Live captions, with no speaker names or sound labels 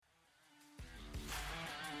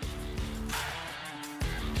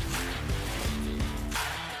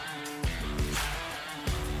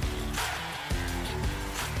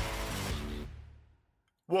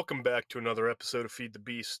Welcome back to another episode of Feed the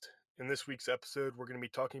Beast. In this week's episode, we're going to be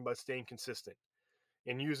talking about staying consistent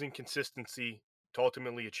and using consistency to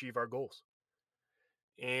ultimately achieve our goals.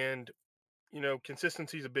 And,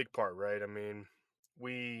 consistency is a big part, right? I mean,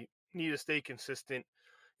 we need to stay consistent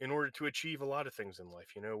in order to achieve a lot of things in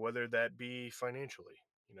life, whether that be financially,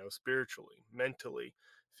 spiritually, mentally,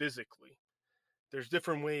 physically. There's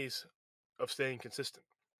different ways of staying consistent.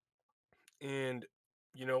 And,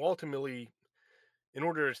 ultimately, in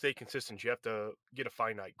order to stay consistent, you have to get a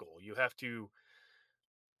finite goal. You have to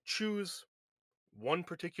choose one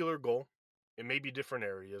particular goal. It may be different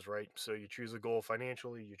areas, right? So you choose a goal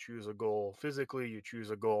financially, you choose a goal physically, you choose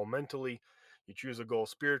a goal mentally, you choose a goal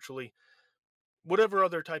spiritually, whatever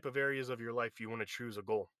other type of areas of your life you want to choose a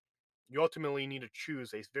goal. You ultimately need to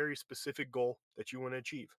choose a very specific goal that you want to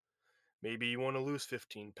achieve. Maybe you want to lose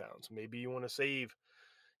 15 pounds. Maybe you want to save,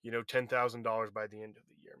 $10,000 by the end of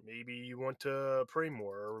the year. Maybe you want to pray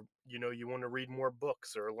more, or, you want to read more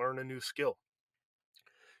books or learn a new skill.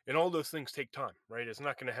 And all those things take time, right? It's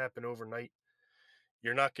not going to happen overnight.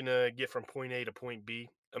 You're not going to get from point A to point B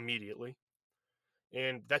immediately.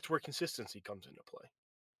 And that's where consistency comes into play.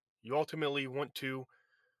 You ultimately want to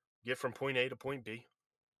get from point A to point B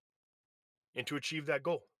and to achieve that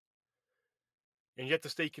goal. And you have to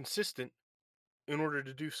stay consistent in order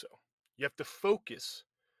to do so. You have to focus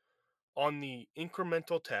on the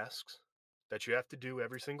incremental tasks that you have to do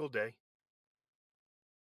every single day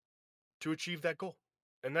to achieve that goal.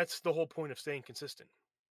 And that's the whole point of staying consistent.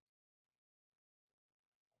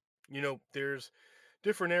 There's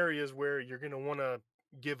different areas where you're going to want to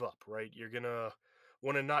give up, right? You're going to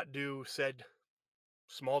want to not do said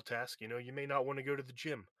small task. You may not want to go to the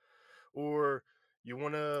gym, or you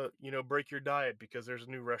want to, break your diet because there's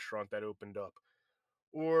a new restaurant that opened up.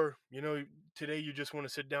 Or, today you just want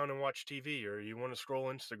to sit down and watch TV, or you want to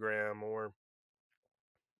scroll Instagram, or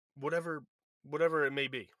whatever it may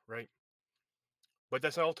be, right? But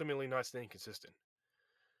that's ultimately not staying consistent.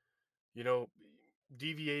 You know,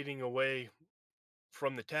 Deviating away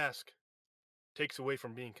from the task takes away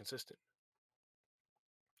from being consistent.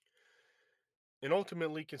 And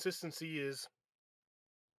ultimately, consistency is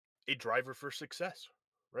a driver for success,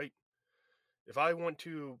 right? If I want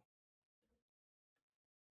to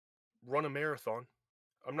run a marathon,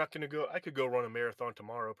 I'm not going to go, I could go run a marathon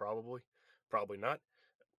tomorrow, probably. Probably not.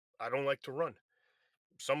 I don't like to run.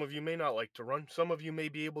 Some of you may not like to run. Some of you may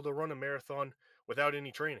be able to run a marathon without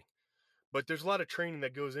any training. But there's a lot of training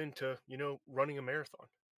that goes into, running a marathon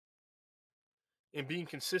and being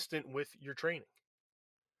consistent with your training.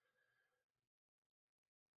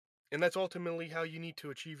 And that's ultimately how you need to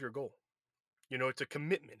achieve your goal. It's a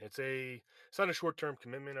commitment. It's not a short-term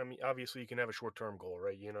commitment. I mean, obviously you can have a short-term goal,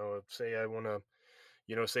 right? Say I want to,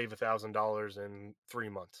 save $1,000 in 3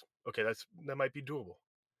 months. Okay, that might be doable.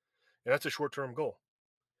 And that's a short-term goal.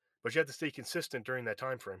 But you have to stay consistent during that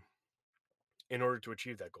time frame in order to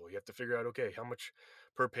achieve that goal. You have to figure out, okay, how much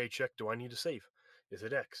per paycheck do I need to save? Is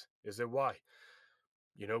it X? Is it Y?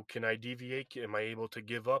 Can I deviate? Am I able to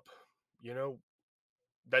give up, you know,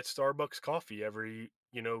 that Starbucks coffee every,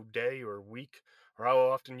 day or week, or how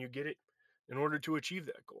often you get it in order to achieve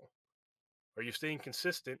that goal? Are you staying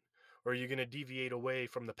consistent, or are you going to deviate away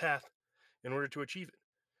from the path in order to achieve it?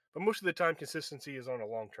 But most of the time, consistency is on a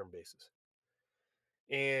long term basis.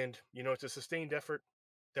 And, it's a sustained effort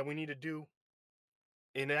that we need to do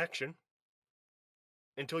in action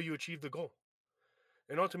until you achieve the goal.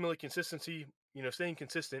 And ultimately, consistency, staying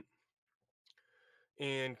consistent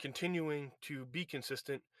and continuing to be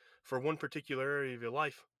consistent for one particular area of your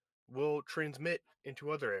life will transmit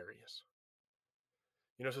into other areas.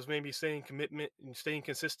 So it's maybe staying commitment and staying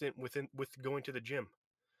consistent with going to the gym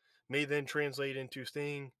may then translate into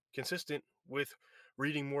staying consistent with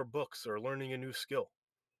reading more books or learning a new skill.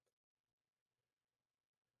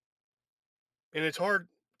 And it's hard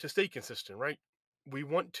to stay consistent, right? We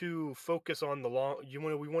want to focus on the long you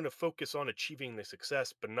want to we want to focus on achieving the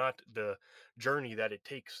success, but not the journey that it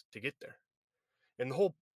takes to get there. And the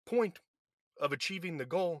whole point of achieving the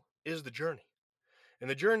goal is the journey. And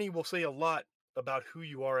the journey will say a lot about who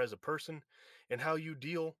you are as a person and how you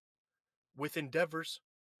deal with endeavors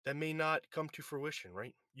that may not come to fruition,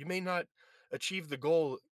 right? You may not achieve the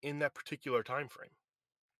goal in that particular time frame,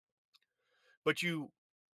 but you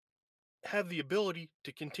have the ability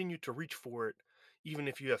to continue to reach for it even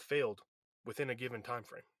if you have failed within a given time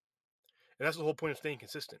frame. And that's the whole point of staying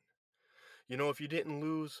consistent. If you didn't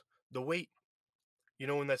lose the weight,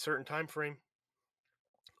 in that certain time frame,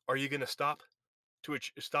 are you going to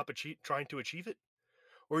trying to achieve it?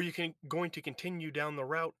 Or are you going to continue down the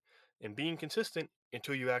route and being consistent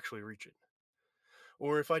until you actually reach it?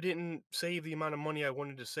 or if I didn't save the amount of money I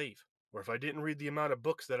wanted to save, or if I didn't read the amount of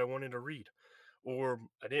books that I wanted to read, or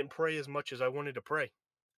I didn't pray as much as I wanted to pray,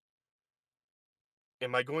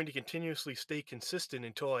 am I going to continuously stay consistent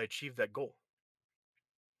until I achieve that goal?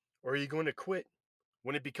 Or are you going to quit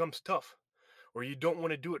when it becomes tough, or you don't want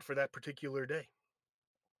to do it for that particular day?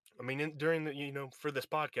 I mean, during the, for this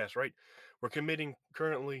podcast, right? We're committing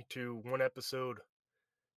currently to one episode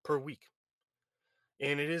per week,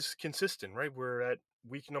 and it is consistent, right? We're at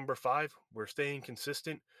week number 5. We're staying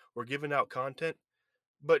consistent. We're giving out content,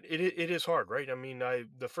 but it is hard, right? I mean,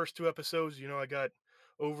 the first 2 episodes, I got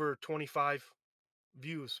over 25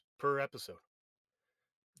 views per episode.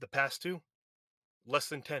 The past 2, less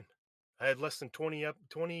than 10. I had less than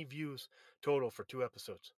 20 views total for 2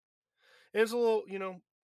 episodes. And it's a little,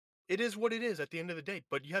 it is what it is at the end of the day,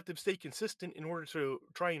 but you have to stay consistent in order to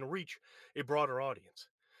try and reach a broader audience.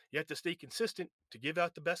 You have to stay consistent to give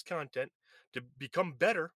out the best content, to become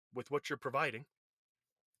better with what you're providing,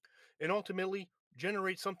 and ultimately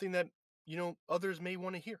generate something that, others may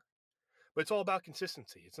want to hear. But it's all about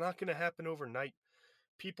consistency. It's not going to happen overnight.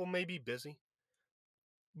 People may be busy,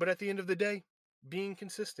 but at the end of the day, being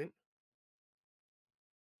consistent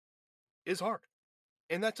is hard.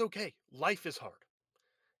 And that's okay. Life is hard.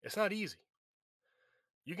 It's not easy.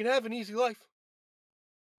 You can have an easy life,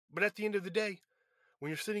 but at the end of the day, when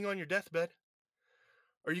you're sitting on your deathbed,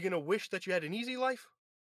 are you going to wish that you had an easy life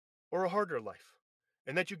or a harder life?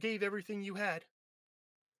 And that you gave everything you had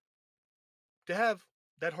to have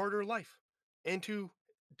that harder life and to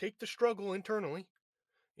take the struggle internally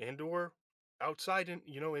and or outside in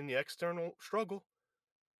the external struggle,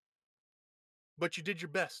 but you did your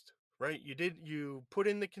best, right? You put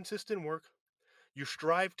in the consistent work, you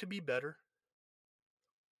strive to be better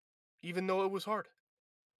even though it was hard.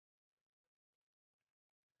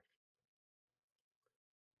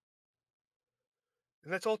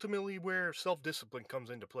 And that's ultimately where self-discipline comes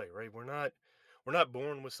into play, right? We're not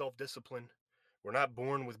born with self-discipline. We're not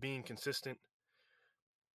born with being consistent.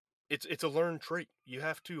 It's a learned trait. You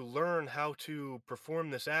have to learn how to perform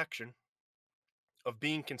this action of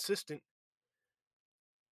being consistent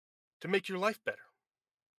to make your life better.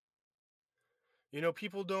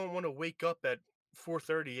 People don't want to wake up at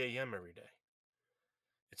 4:30 a.m. every day.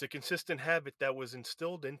 It's a consistent habit that was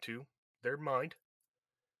instilled into their mind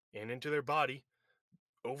and into their body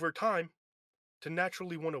over time to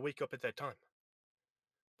naturally want to wake up at that time.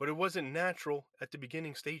 But it wasn't natural at the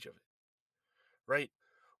beginning stage of it, right?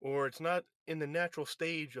 Or it's not in the natural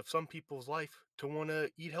stage of some people's life to want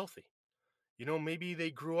to eat healthy. Maybe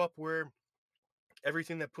they grew up where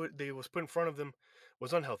everything that put they was put in front of them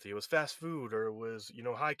was unhealthy. It was fast food or it was,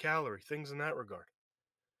 high calorie, things in that regard.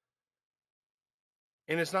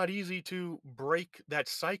 And it's not easy to break that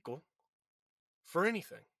cycle for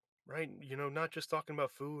anything, right? Not just talking about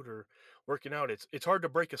food or working out. It's hard to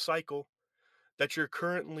break a cycle that you're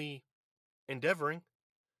currently endeavoring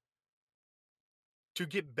to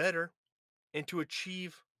get better and to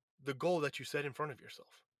achieve the goal that you set in front of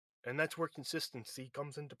yourself. And that's where consistency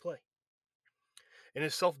comes into play. And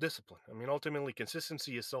it's self-discipline. I mean, ultimately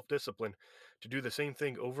consistency is self-discipline to do the same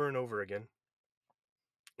thing over and over again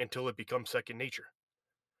until it becomes second nature,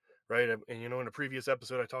 right? And in a previous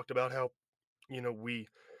episode I talked about how, we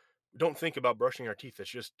don't think about brushing our teeth.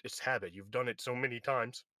 It's habit. You've done it so many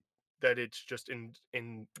times that it's just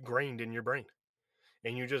ingrained in your brain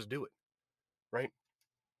and you just do it, right?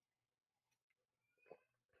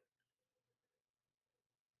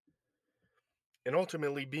 And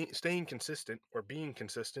ultimately staying consistent or being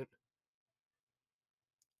consistent,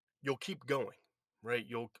 you'll keep going, right?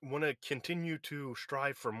 You'll want to continue to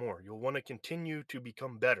strive for more. You'll want to continue to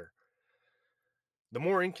become better. The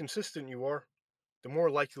more inconsistent you are, the more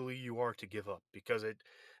likely you are to give up because it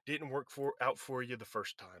didn't work for out for you the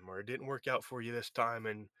first time, or it didn't work out for you this time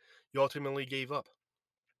and you ultimately gave up.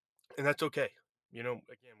 And that's okay. Again,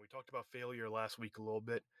 we talked about failure last week a little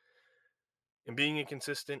bit, and being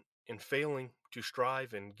inconsistent and failing to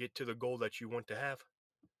strive and get to the goal that you want to have.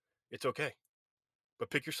 It's okay. But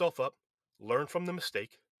pick yourself up, learn from the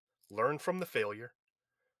mistake, learn from the failure,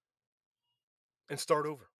 and start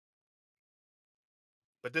over.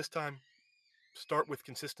 But this time, start with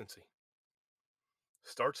consistency.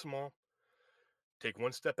 Start small, take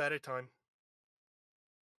one step at a time,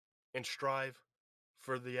 and strive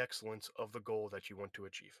for the excellence of the goal that you want to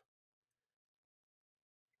achieve.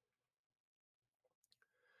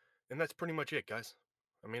 And that's pretty much it, guys.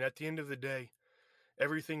 I mean, at the end of the day,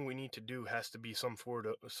 everything we need to do has to be some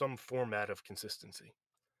format of consistency.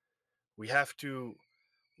 We have to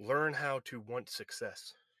learn how to want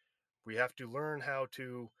success. We have to learn how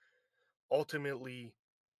to ultimately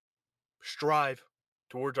strive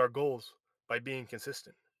towards our goals by being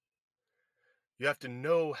consistent. You have to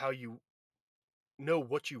know how you know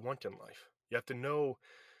what you want in life. You have to know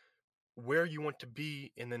where you want to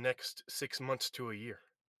be in the next 6 months to a year,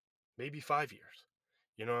 maybe 5 years.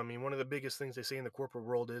 I mean, one of the biggest things they say in the corporate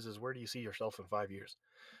world is where do you see yourself in 5 years?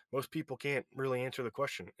 Most people can't really answer the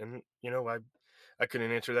question, and I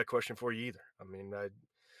couldn't answer that question for you either. I mean,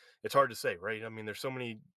 it's hard to say, right? I mean, there's so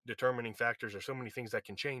many determining factors, there's so many things that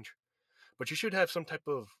can change, but you should have some type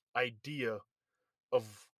of idea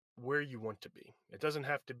of where you want to be. It doesn't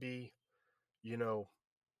have to be, you know,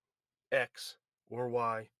 X or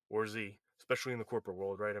Y or Z, especially in the corporate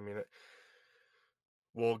world, right? I mean,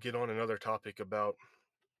 we'll get on another topic about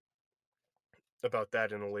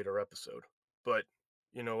that in a later episode. But,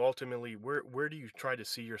 ultimately, where do you try to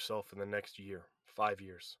see yourself in the next year, 5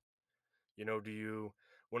 years? Do you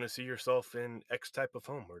want to see yourself in X type of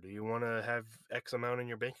home, or do you want to have X amount in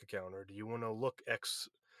your bank account, or do you want to look X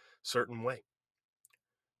certain way?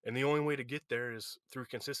 And the only way to get there is through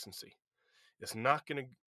consistency. It's not going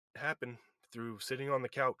to happen through sitting on the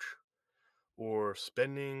couch or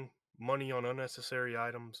spending money on unnecessary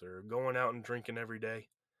items or going out and drinking every day.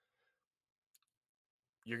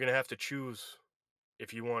 You're going to have to choose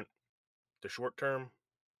if you want the short term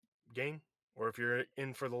gain or if you're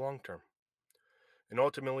in for the long term. And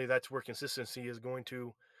ultimately, that's where consistency is going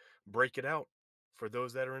to break it out for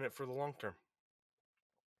those that are in it for the long term.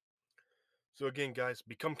 So, again, guys,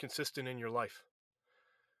 become consistent in your life.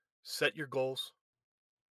 Set your goals,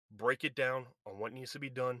 break it down on what needs to be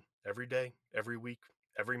done every day, every week,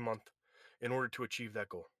 every month in order to achieve that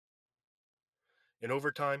goal. And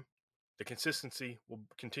over time, the consistency will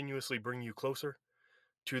continuously bring you closer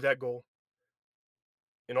to that goal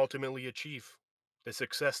and ultimately achieve the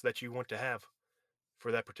success that you want to have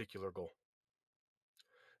for that particular goal.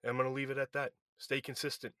 And I'm going to leave it at that. Stay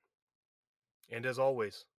consistent. And as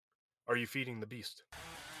always, are you feeding the beast?